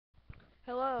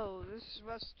Hello, this is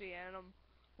Rusty, and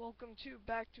welcome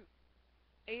back to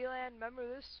A-Land. Remember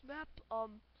this map?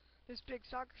 This big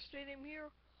soccer stadium here?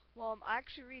 Well, I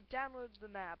actually re-downloaded the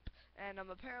map, and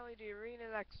apparently the arena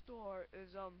next door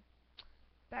is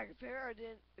back there.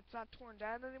 It's not torn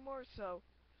down anymore, so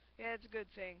yeah, it's a good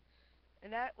thing.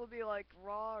 And that will be like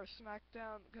Raw or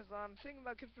SmackDown, because I'm thinking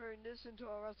about converting this into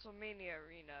a WrestleMania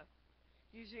arena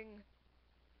using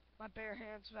my bare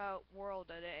hands without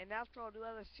world in it. And after I'll do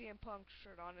have a CM Punk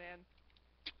shirt on it. And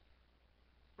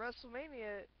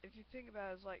WrestleMania, if you think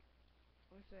about it, is like,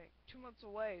 let me think, 2 months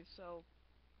away, so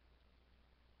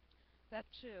that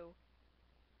too.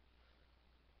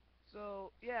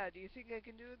 So, yeah, do you think I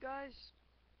can do it, guys?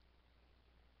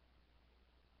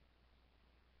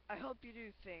 I hope you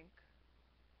do think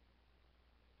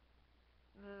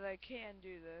that I can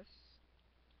do this.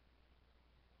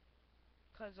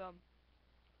 Cause,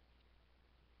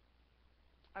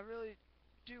 I really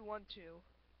do want to.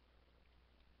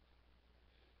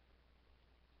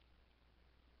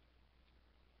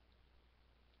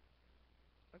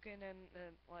 Okay, and then,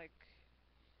 like,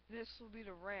 this will be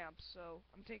the ramp, so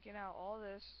I'm taking out all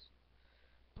this,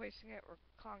 placing it with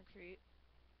concrete.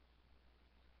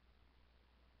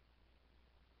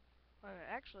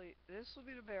 Actually, this will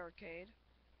be the barricade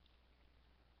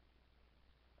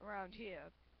around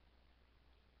here.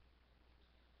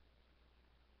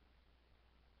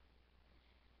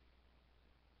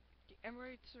 The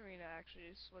Emirates Arena, actually,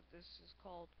 is what this is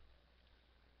called.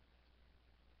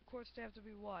 Of course, they have to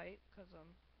be white, cause,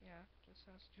 yeah, just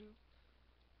has to.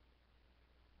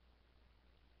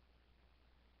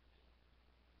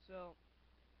 So,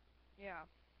 yeah.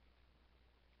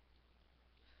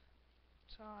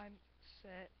 Time,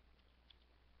 set.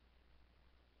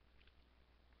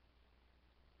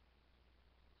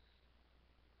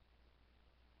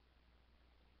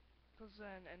 Cause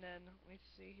then, and then, let me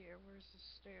see here, where's the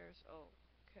stairs? Oh,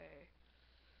 okay.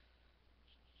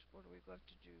 What do we left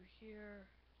to do here?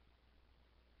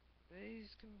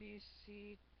 These can be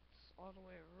seats all the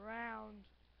way around.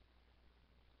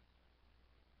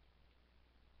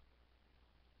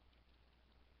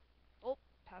 Oh,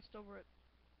 passed over it.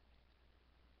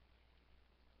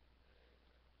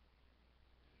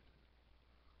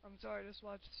 I'm sorry, I just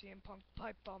watched the CM Punk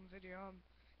pipe bomb video.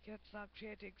 Can't stop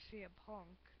chanting CM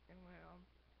Punk. Anyway,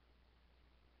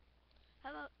 how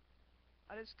about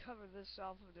I just cover this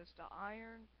off with just the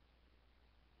iron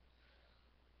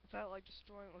without like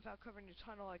destroying, without covering the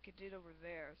tunnel like it did over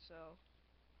there. So,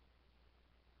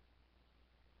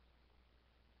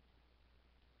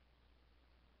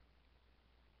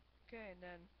 okay,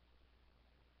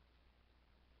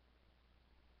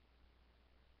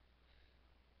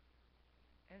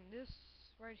 and this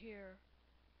right here,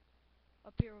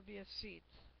 up here will be a seat.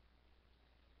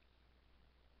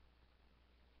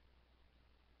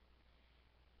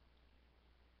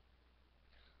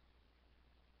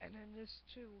 And then this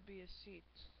too will be a seat.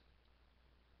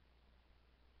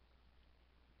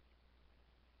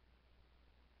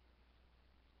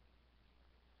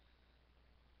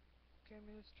 Okay,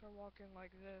 let me just try walking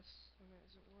like this.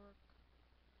 Does it work?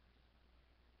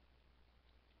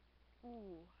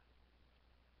 Ooh.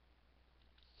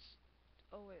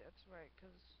 Oh wait, that's right,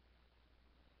 cause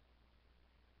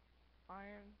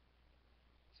iron,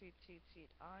 seat,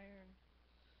 iron.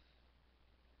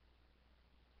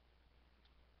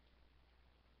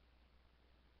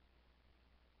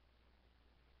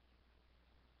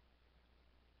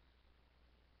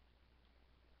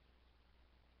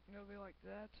 And it'll be like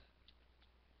that.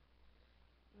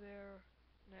 There,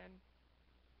 and then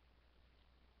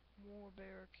more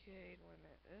barricade. Wait a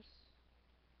minute, this.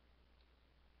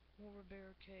 More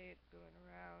barricade going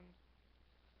around.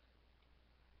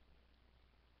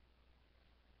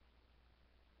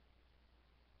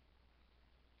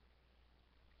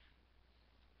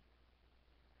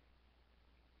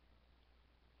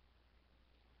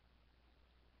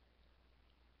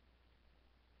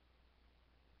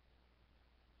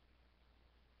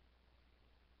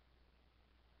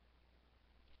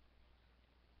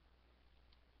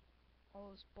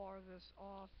 I'll just bar this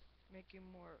off, making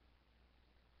more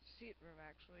seat room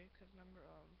actually, cause remember,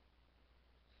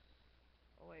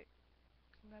 oh wait,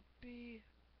 can that be,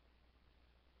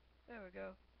 there we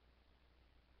go.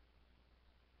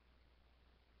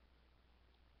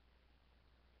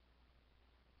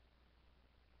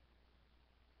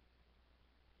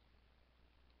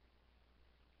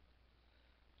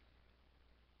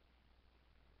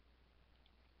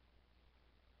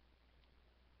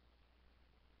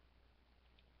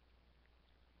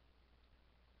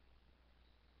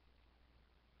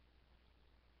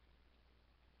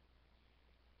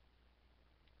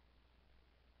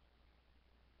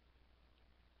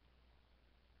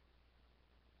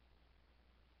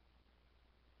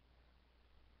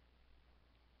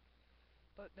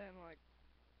 But then, like,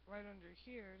 right under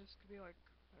here, this could be like,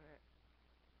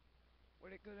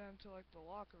 would it go down to like the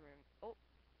locker room? Oh,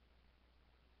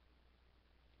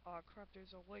 crap,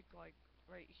 there's a lake like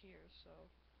right here, so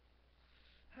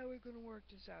how are we gonna work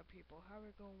this out, people? How are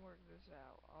we gonna work this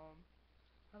out?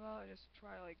 How about I just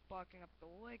try like blocking up the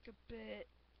lake a bit?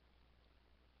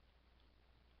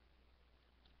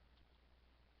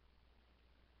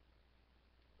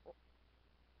 O-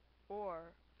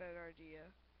 Or, better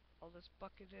idea, I'll just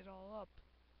bucket it all up.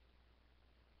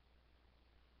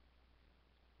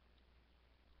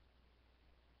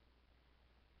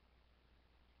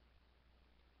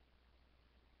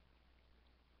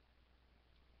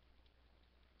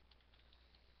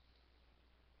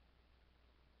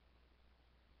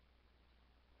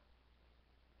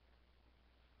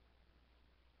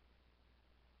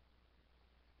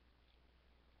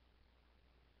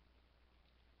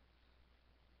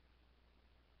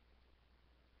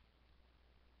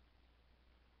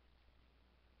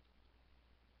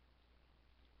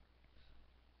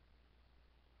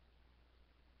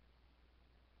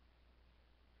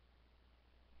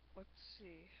 Let's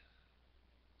see.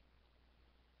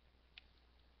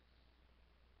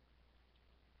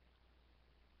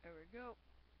 There we go.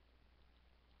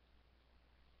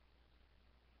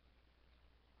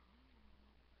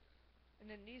 And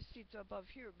then these seats above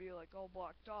here would be like all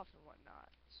blocked off and whatnot.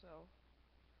 So,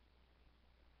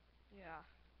 yeah.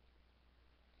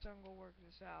 So I'm gonna work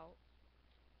this out.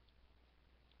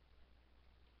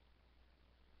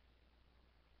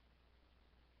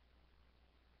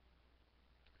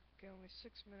 Okay, only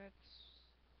 6 minutes.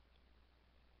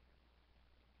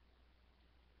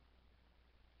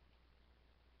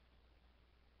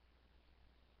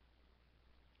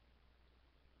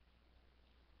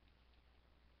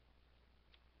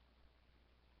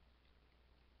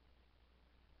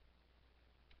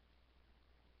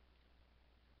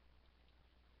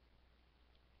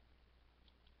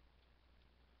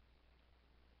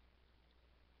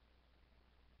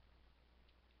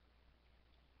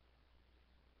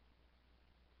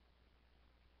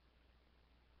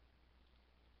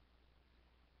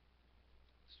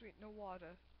 Sweet, no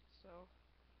water. So,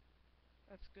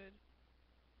 that's good.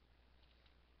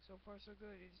 So far so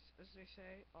good, as they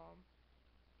say.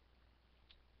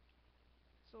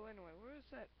 So anyway, where is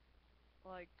that,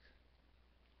 like,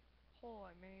 hole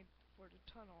I made for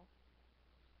the tunnel?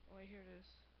 Oh wait, here it is.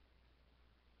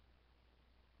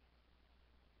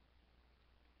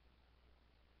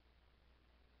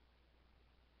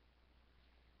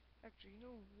 Actually, you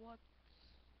know what?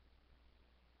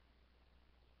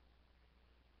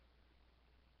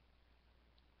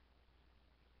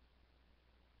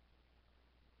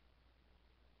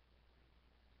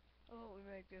 Oh, we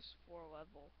make this 4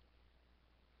 level.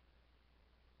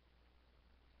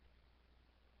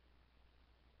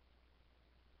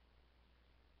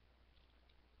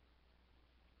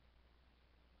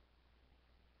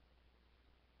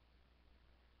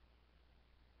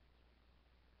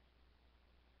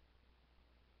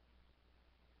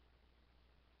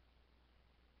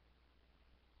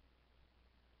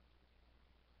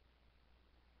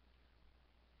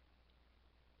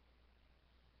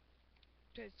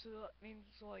 Okay, so that means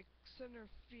like center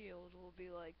field will be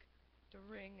like the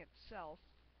ring itself.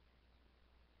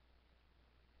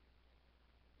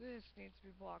 This needs to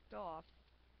be blocked off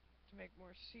to make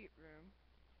more seat room.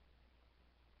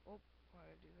 Oh, why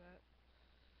did I do that?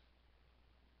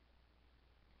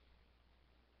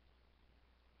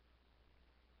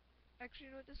 Actually,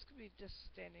 you know what? This could be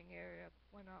just standing area.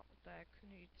 Why not with that?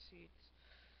 Who needs seats?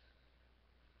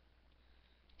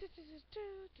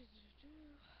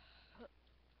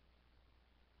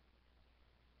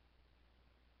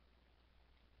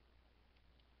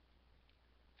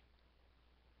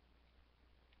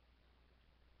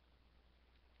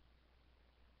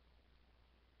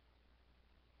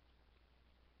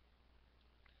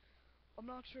 I'm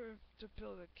not sure if to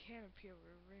build a canopy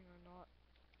over a ring or not.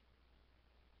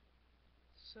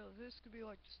 So this could be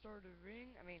like the start of a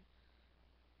ring. I mean,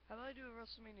 how about I do a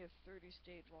WrestleMania 30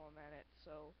 stage while I'm at it?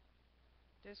 So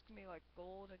this can be like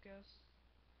gold, I guess.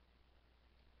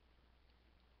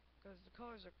 Because the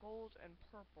colors are gold and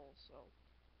purple, so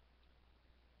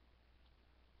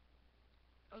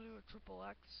I'll do a triple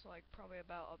X, like probably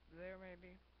about up there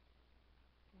maybe.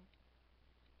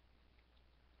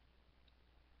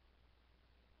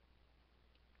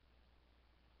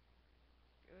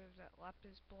 Get rid of that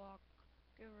lapis block.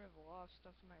 Get rid of a lot of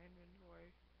stuff in my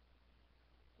inventory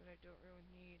that I don't really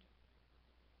need.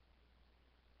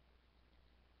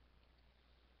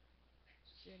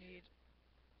 So I need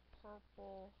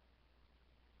purple.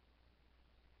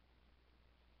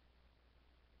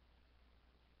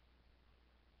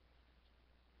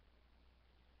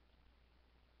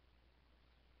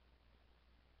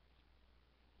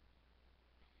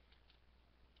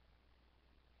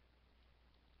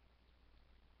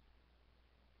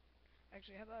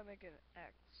 Actually, how about I make an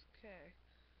X? Okay.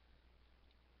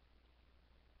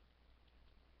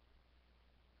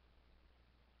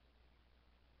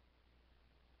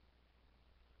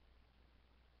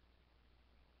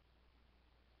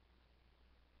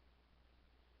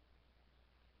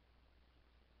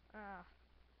 Ah,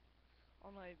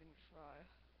 I'll not even try.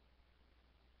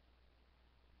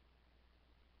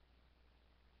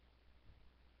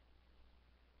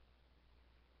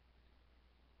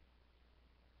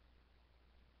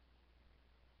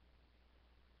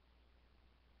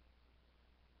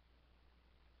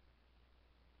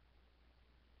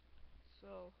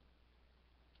 So,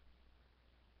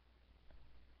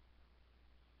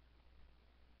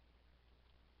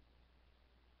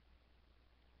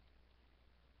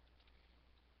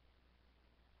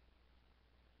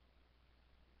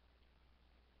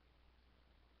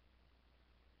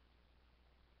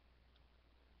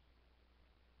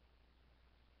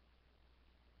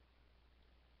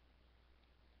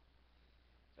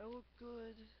 that look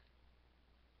good.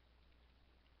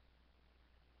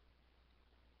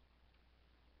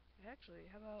 Actually,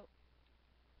 how about,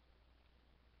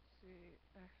 see,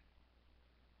 eh.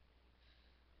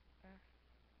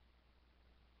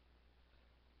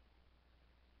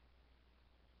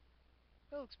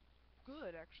 That looks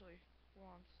good, actually, for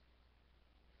once.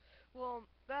 Well,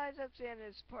 guys, that's the end of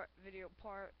this video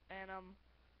part, and,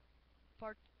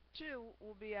 part 2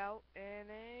 will be out in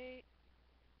a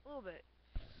little bit.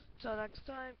 So next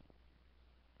time,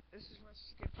 this is Mr.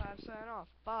 Skip 5 signing off.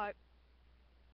 Bye.